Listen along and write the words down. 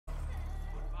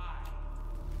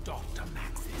Dr.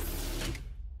 Maxis.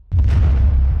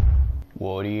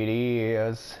 What it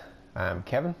is? I'm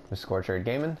Kevin with Scorched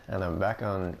Gaming, and I'm back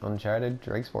on Uncharted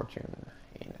Drakes Fortune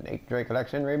in the Nathan Drake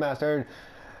Collection Remastered.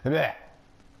 Blech.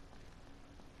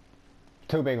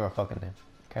 Too big of a fucking name.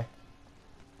 Okay,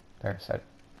 there, said it.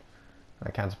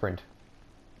 I can't sprint.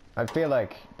 I feel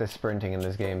like the sprinting in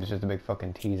this game is just a big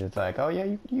fucking tease. It's like, oh yeah,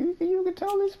 you can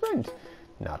totally sprint.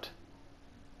 Not.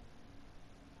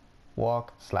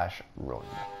 Walk/run.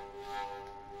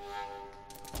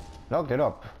 Looked it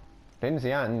up. Didn't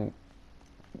see anything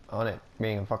on it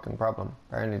being a fucking problem.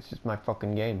 Apparently it's just my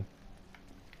fucking game.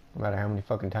 No matter how many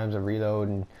fucking times I reload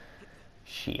and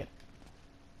shit.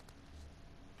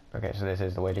 Okay, so this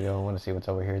is the way to go. I want to see what's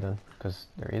over here then, because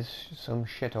there is some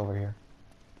shit over here.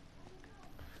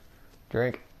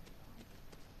 Drink.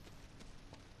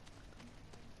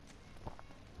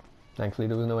 Thankfully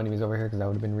there was no enemies over here, because that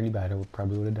would have been really bad. I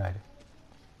probably would have died.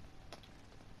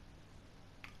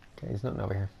 Okay, there's nothing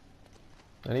over here.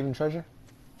 Not even treasure?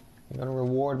 You're gonna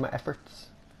reward my efforts?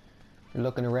 You're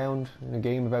looking around in a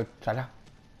game about treasure?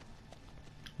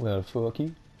 Well, fuck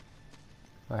you.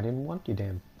 I didn't want you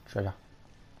damn treasure.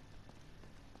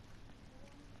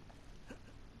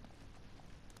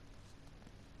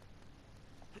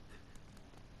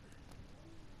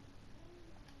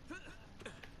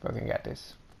 Fucking got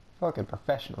this. Fucking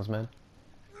professionals, man.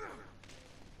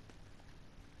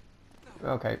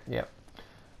 Okay, yep.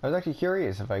 I was actually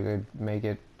curious if I could make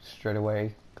it straight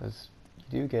away, because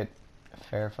you do get a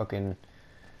fair fucking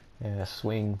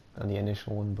swing on the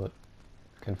initial one, but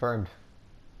confirmed,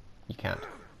 you can't.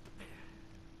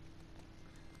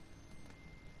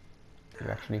 You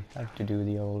actually have to do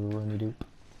the old runny doop.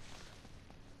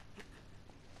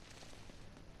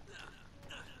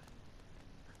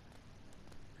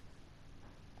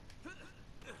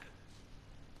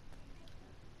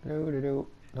 Do.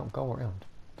 Don't go around.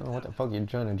 Don't know what the fuck you're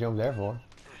trying to jump there for.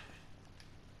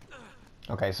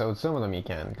 Okay, so some of them you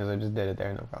can, because I just did it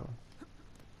there, no problem.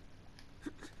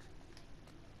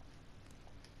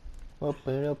 Up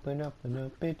and up and up and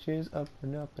up, bitches. Up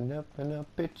and up and up and up,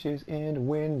 bitches. In the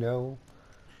window.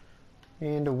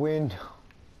 In the window.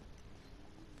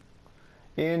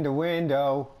 In the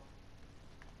window.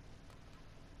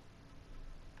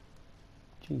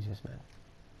 Jesus, man.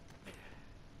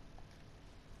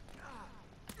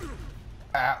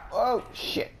 Ow. Oh,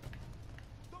 shit.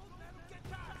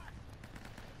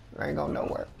 I ain't going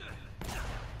nowhere.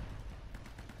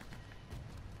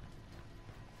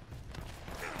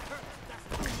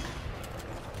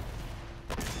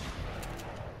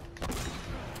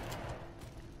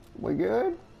 We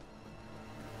good?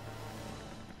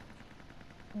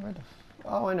 Where the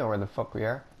oh, I know where the fuck we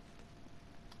are.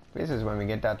 This is when we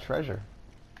get that treasure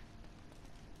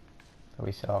that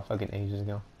we saw fucking ages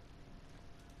ago.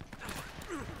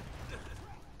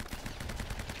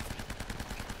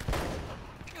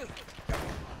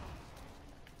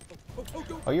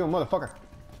 Oh, you a motherfucker.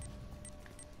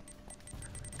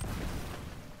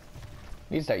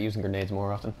 Need to start using grenades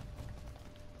more often.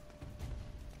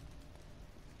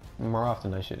 More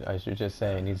often, I should just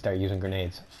say I need to start using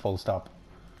grenades, full stop.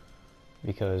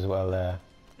 Because, well,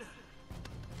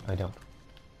 I don't.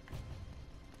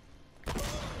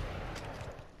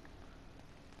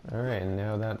 Alright, and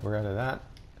now that we're out of that,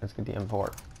 let's get the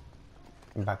M4.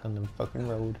 Back on the fucking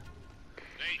road.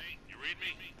 Hey, you read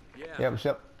me? Yeah. Yeah, what's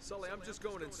up? Sully, I'm just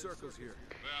going in circles here.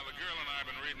 Well, the girl and I have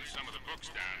been reading some of the books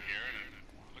down here, and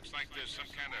it looks like there's some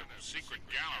kind of secret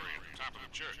gallery at the top of the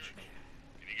church.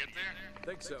 Can you get there?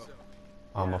 Think so.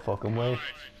 On my fucking way. All right.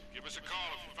 Give us a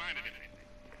call if you find anything.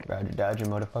 Roger Dodger,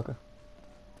 motherfucker.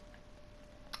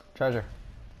 Treasure.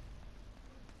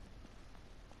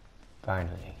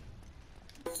 Finally.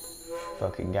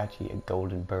 Fucking got you, you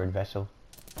golden bird vessel.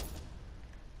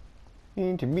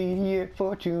 Intermediate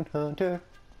fortune hunter.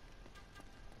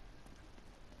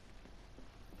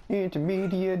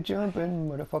 Intermediate jumping,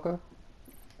 motherfucker.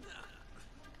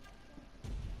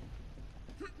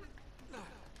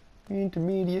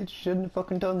 Intermediate shouldn't have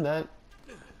fucking done that.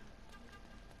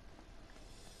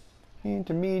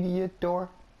 Intermediate door.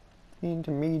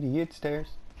 Intermediate stairs.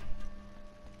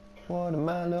 What am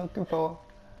I looking for?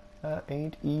 I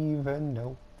ain't even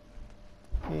know.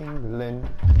 England.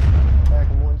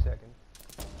 Back in 1 second.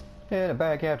 And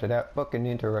back after that fucking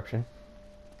interruption.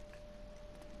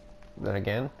 Then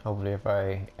again, hopefully if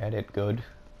I edit good,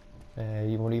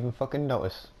 you won't even fucking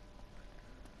notice.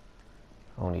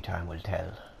 Only time will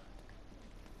tell.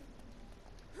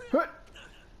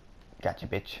 Gotcha,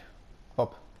 bitch.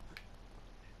 Up.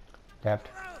 Left.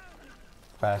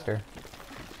 Faster.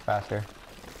 Faster.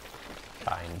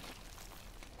 Fine.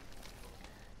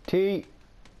 T.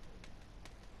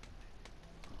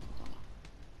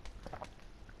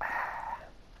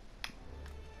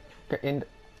 Get in.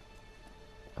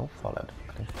 Don't fall out.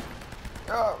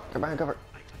 Oh, get behind cover.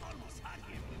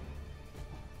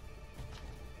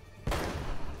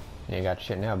 You got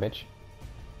shit now, bitch.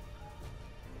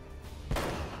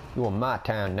 You in my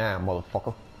town now,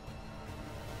 motherfucker.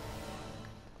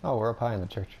 Oh, we're up high in the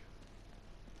church.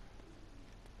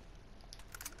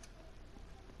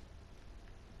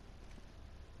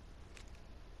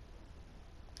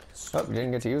 Oh, we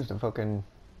didn't get to use the fucking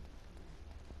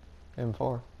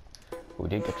M4. We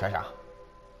did get treasure.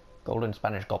 Golden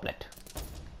Spanish goblet.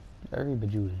 Very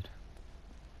bejeweled.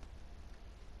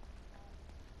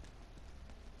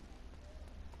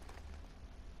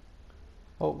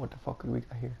 Oh, what the fuck did we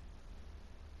got here?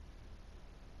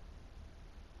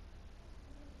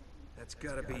 That's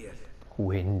gotta be it.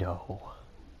 Window.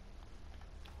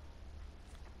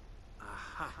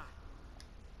 Aha.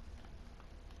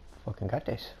 Fucking got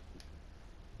this.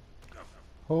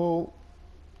 Oh.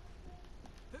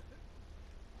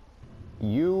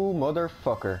 You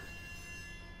motherfucker.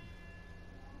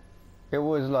 It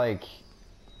was like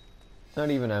not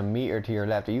even a meter to your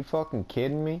left. Are you fucking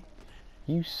kidding me?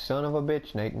 You son of a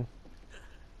bitch, Nathan.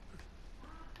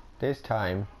 This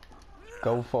time,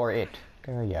 go for it.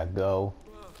 There you go.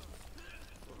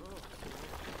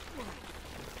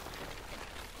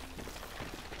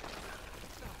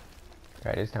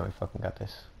 Right, this time we fucking got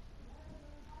this.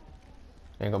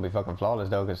 Ain't gonna be fucking flawless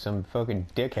though, cause some fucking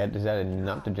dickhead decided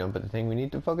not to jump at the thing we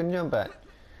need to fucking jump at.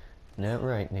 Not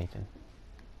right, Nathan.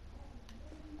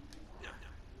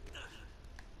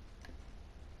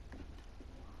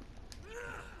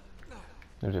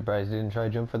 I'm surprised he didn't try to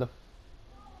jump for the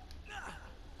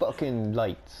fucking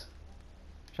lights.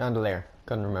 Chandelier.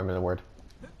 Couldn't remember the word.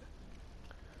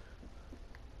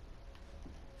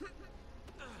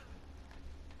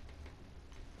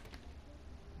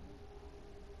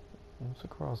 What's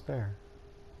across there?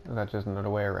 Is that just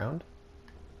another way around?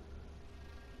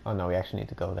 Oh no, we actually need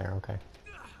to go there, okay.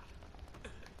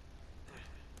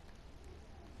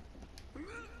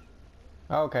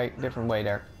 Okay, different way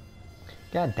there.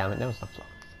 God damn it, now it's not flawless.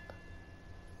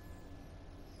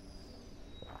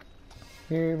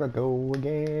 Here I go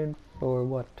again for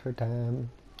what her time.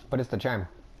 But it's the charm.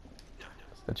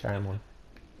 It's the charm one.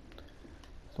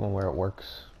 It's the one where it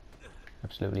works.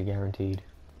 Absolutely guaranteed.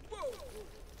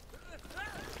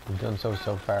 We've done so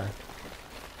far.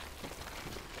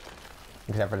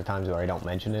 Except for the times where I don't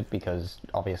mention it, because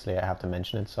obviously I have to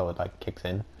mention it so it like kicks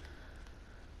in.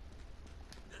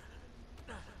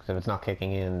 Because if it's not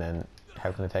kicking in, then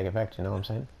how can it take effect, you know what I'm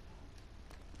saying?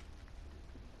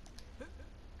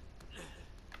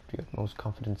 Do you have most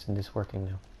confidence in this working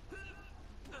now?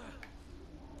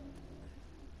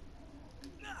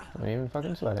 Don't even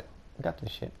fucking sweat it. I got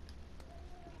this shit.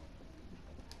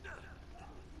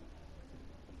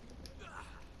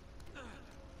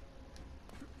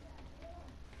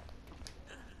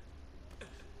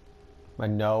 I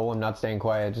know I'm not staying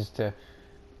quiet just to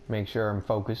make sure I'm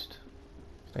focused.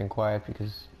 Staying quiet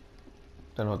because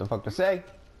I don't know what the fuck to say.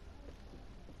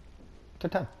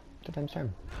 Third time. Third time's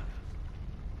charm.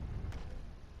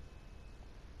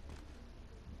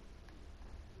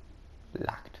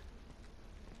 Locked.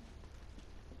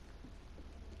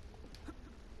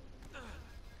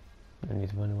 I need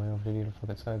to find a way over to the other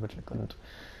fucking side, which I couldn't.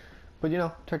 But you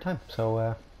know, third time,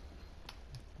 so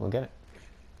we'll get it.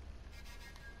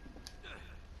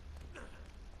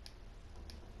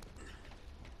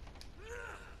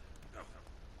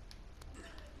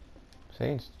 See,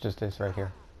 it's just this right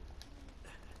here.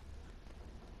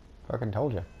 Fucking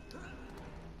told you.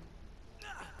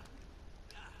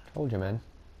 Told you, man.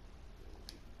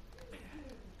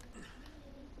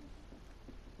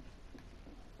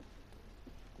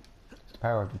 It's the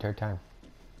power of the third time.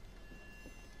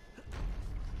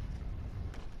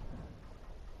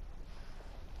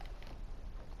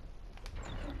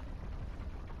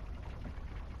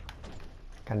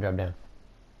 Can't drop down.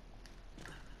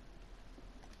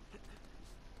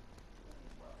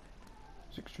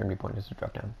 It's extremely pointless to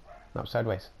drop down. No,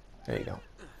 sideways. There you go.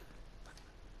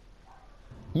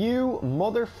 You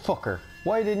motherfucker!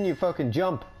 Why didn't you fucking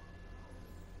jump?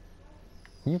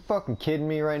 You fucking kidding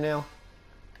me right now?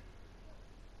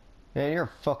 Yeah, you're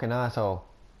a fucking asshole.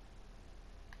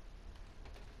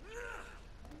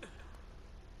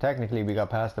 Technically, we got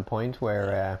past the point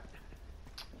where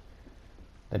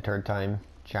the third time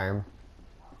charm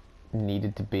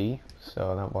needed to be,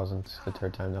 so that wasn't the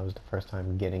third time, that was the first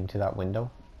time getting to that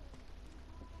window.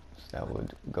 So that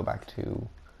would go back to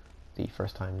the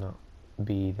first time, not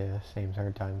be the same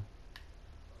third time.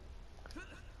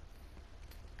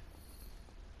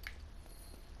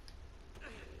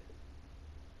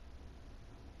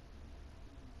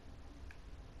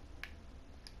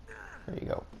 There you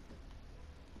go.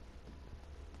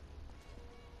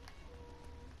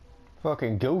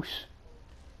 Fucking goose.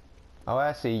 Oh,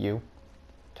 I see you.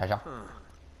 Cha-cha.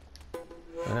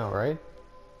 I know, right?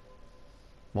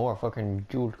 More fucking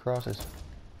jeweled crosses.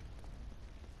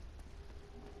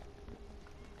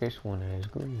 This one is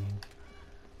green.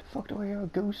 The fuck do I hear a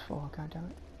goose for? God damn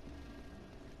it.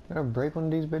 Gotta break one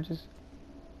of these bitches.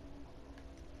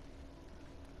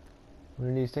 One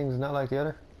of these things is not like the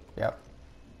other? Yep.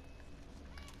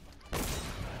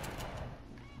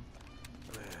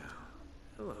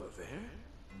 Hello there.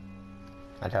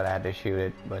 I thought I had to shoot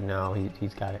it, but no,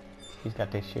 he's got it. He's got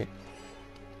this shit.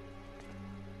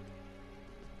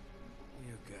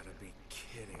 You gotta be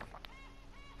kidding.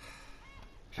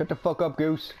 Shut the fuck up,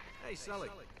 Goose. Hey, Sully.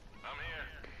 I'm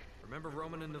here. Remember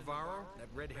Roman and Navarro? That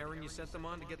red herring you sent them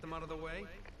on to get them out of the way?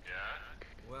 Yeah?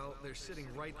 Well, they're sitting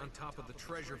right on top of the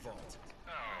treasure vault.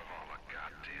 Oh, all the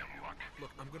goddamn luck.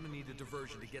 Look, I'm gonna need a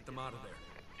diversion to get them out of there.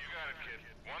 You got it, kid.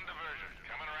 One diversion.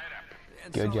 Coming right up.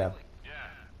 And Good Sully, job. Yeah.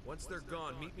 once they're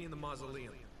gone, meet me in the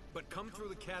mausoleum. But come through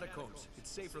the catacombs.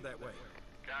 It's safer that way.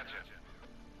 Gotcha.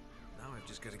 Now I've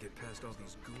just gotta get past all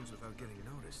these goons without getting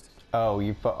noticed. Oh,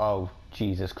 oh,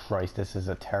 Jesus Christ, this is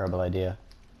a terrible idea.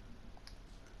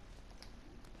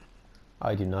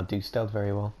 I do not do stealth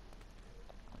very well.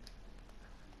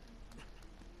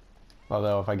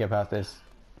 Although, if I get past this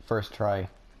first try, I'm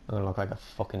gonna look like a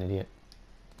fucking idiot.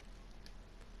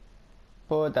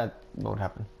 But that won't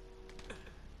happen.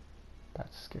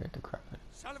 That scared the crap out of me.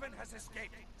 Sullivan has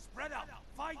escaped. Spread out.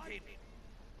 Find him.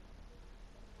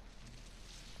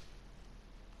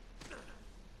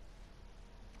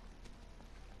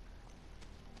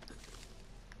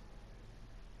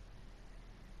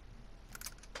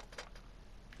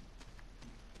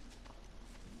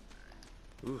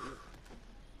 Oof.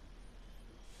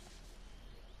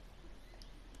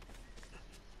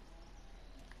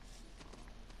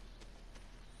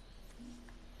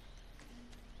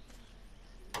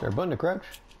 They're a button to crouch.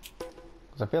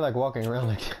 Because I feel like walking around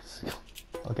like this.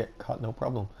 I'll get caught, no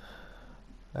problem.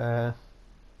 No.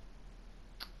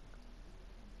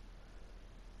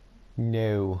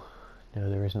 No,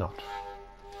 there is not.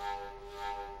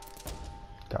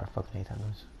 God, I fucking hate that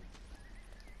noise.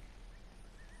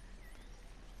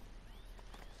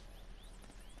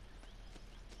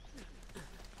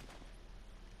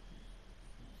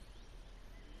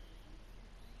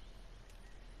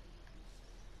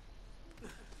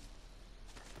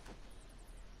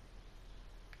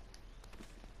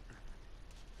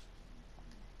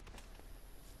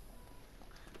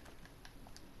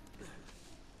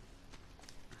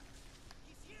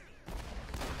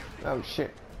 Oh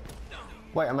shit.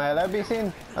 Wait, am I allowed to be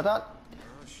seen? I thought.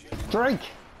 Drake!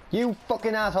 You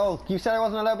fucking asshole! You said I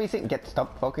wasn't allowed to be seen.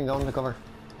 Stop fucking going to cover.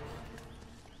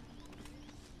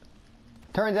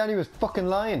 Turns out he was fucking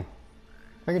lying.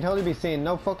 I can totally be seen,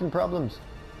 no fucking problems.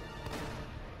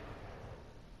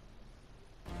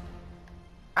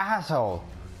 Asshole!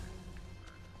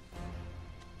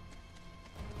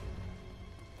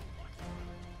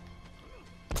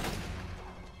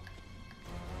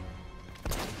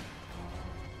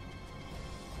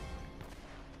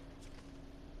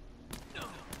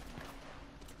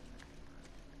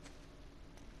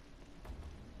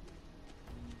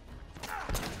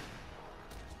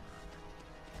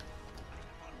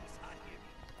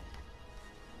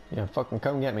 Yeah, fucking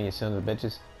come get me, you son of a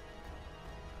bitches.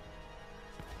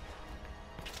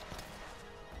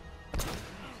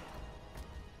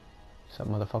 What's up,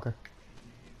 motherfucker?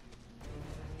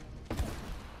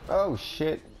 Oh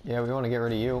shit! Yeah, we want to get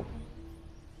rid of you.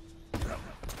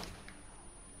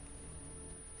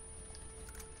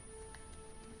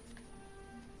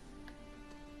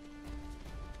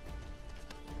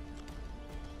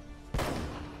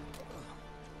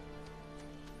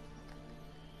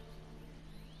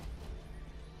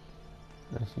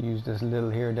 Let's use this little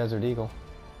here Desert Eagle.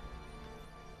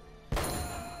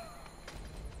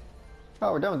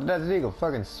 Oh, we're done with the Desert Eagle.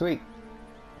 Fucking sweet.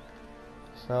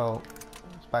 So,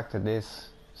 it's back to this.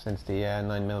 Since the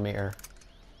 9mm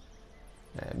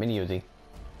mini Uzi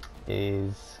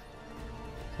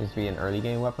seems to be an early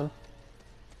game weapon.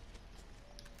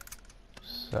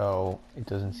 So, it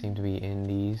doesn't seem to be in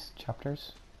these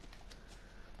chapters.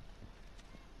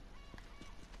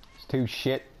 It's too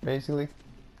shit, basically.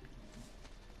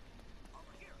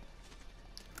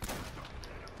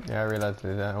 Yeah, I realized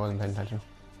that I wasn't paying attention.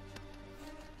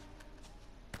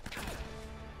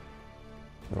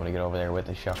 We want to get over there with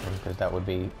the shotgun because that would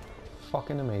be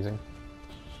fucking amazing.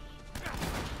 Oh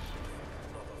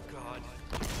God.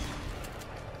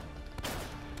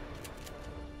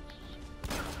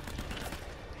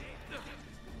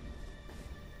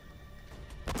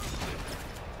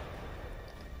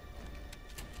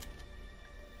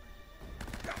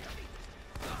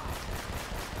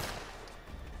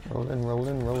 Rolling,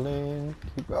 rolling, rolling.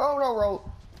 Keep, oh no,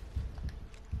 roll.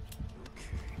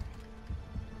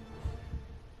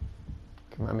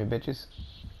 Come on, me bitches.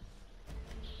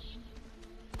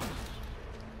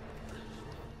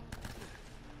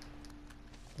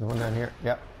 There's one down here.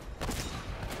 Yep.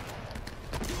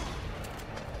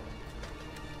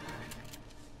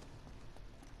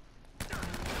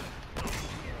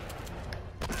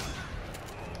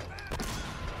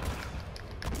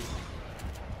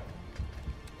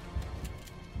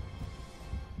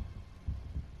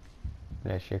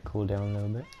 Let shit cool down a little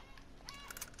bit.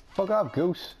 Fuck off,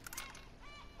 goose.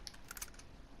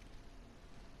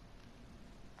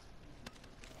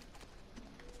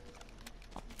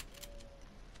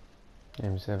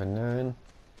 M79.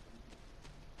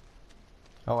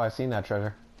 Oh, I've seen that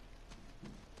treasure.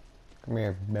 Come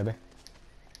here, baby.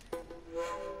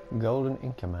 Golden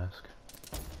Inca mask.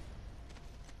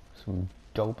 Some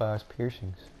dope ass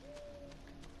piercings.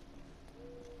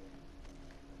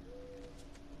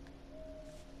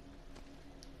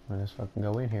 Let's fucking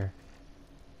go in here.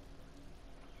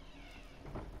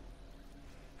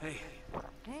 Hey.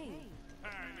 Hey. I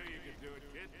knew you could do it,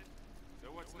 kid.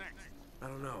 So what's next? I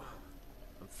don't know.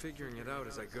 I'm figuring it out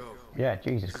as I go. Yeah,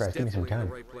 Jesus This Christ, is give me some definitely time.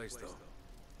 the right place, though.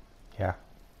 Yeah.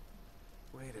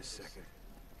 Wait a second.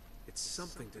 It's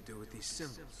something to do with these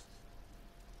symbols.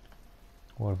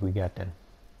 What have we got then?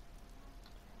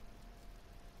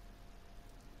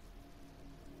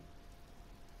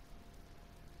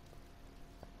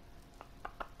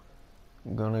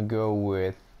 I'm gonna go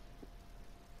with,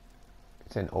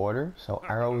 it's in order, so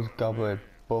arrows, goblet,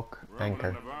 book,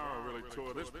 anchor. Navarro really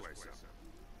tore this place up.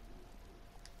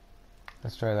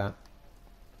 Let's try that.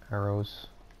 Arrows.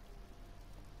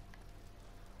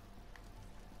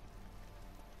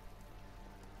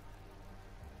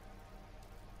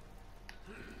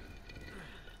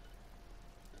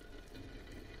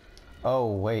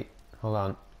 Oh wait, hold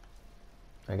on.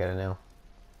 I get it now.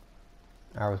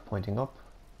 Arrows pointing up.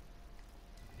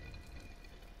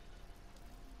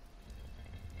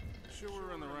 Sure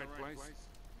we're in the right place?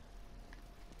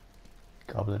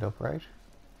 Goblet upright.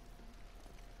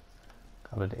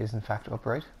 Goblet is in fact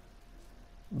upright.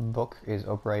 Book is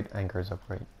upright, anchor is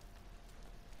upright.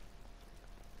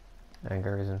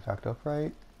 Anchor is in fact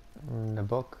upright. And the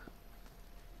book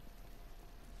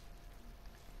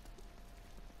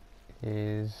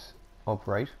is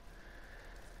upright.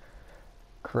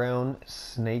 Crown,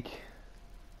 snake,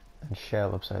 and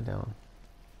shell upside down.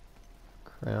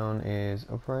 Crown is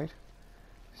upright.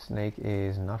 Snake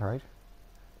is not right.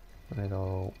 I'm gonna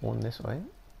go one this way.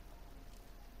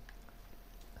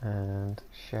 And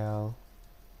shell,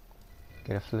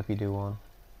 get a flippy do on.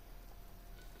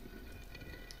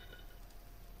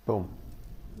 Boom.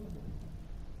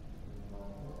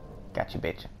 Gotcha,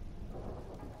 bitch.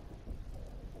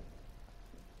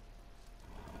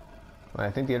 Well, I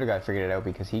think the other guy figured it out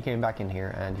because he came back in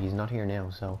here and he's not here now,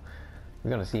 so we're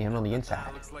gonna see him on the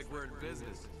inside. Looks like we're in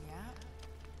business. Yeah.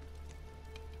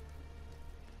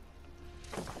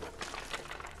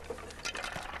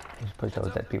 Just push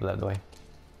those dead people out of the way.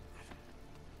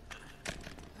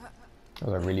 That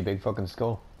was a really big fucking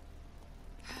skull.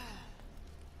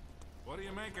 What do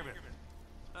you make of it?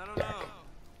 I don't know.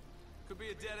 Could be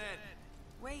a dead end.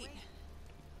 Wait.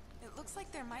 It looks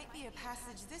like there might be a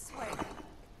passage this way.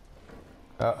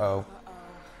 Uh-oh. Oh,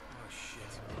 shit.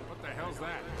 What the hell's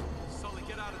that? Sully,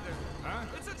 get out of there. Huh?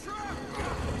 It's a trap!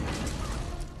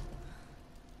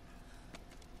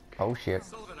 Oh shit.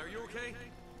 Sullivan, are you okay?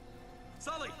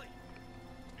 Sully!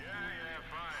 Yeah,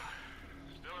 fine.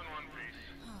 Still in one piece.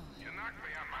 You knocked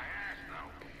me on my ass,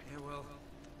 though. Yeah, well,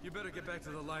 you better get back to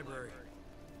the library.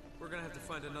 We're gonna have to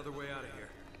find another way out of here.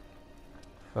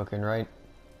 Fucking right.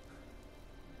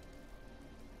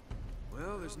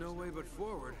 Well, there's no way but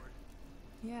forward.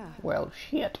 Yeah. Well,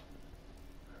 shit.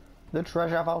 The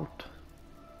treasure vault.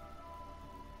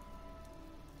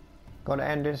 Gonna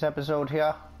end this episode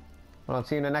here. Well, I'll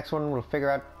see you in the next one. We'll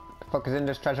figure out what the fuck is in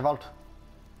this treasure vault.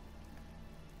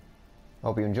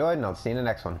 Hope you enjoyed, and I'll see you in the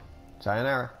next one.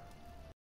 Sayonara.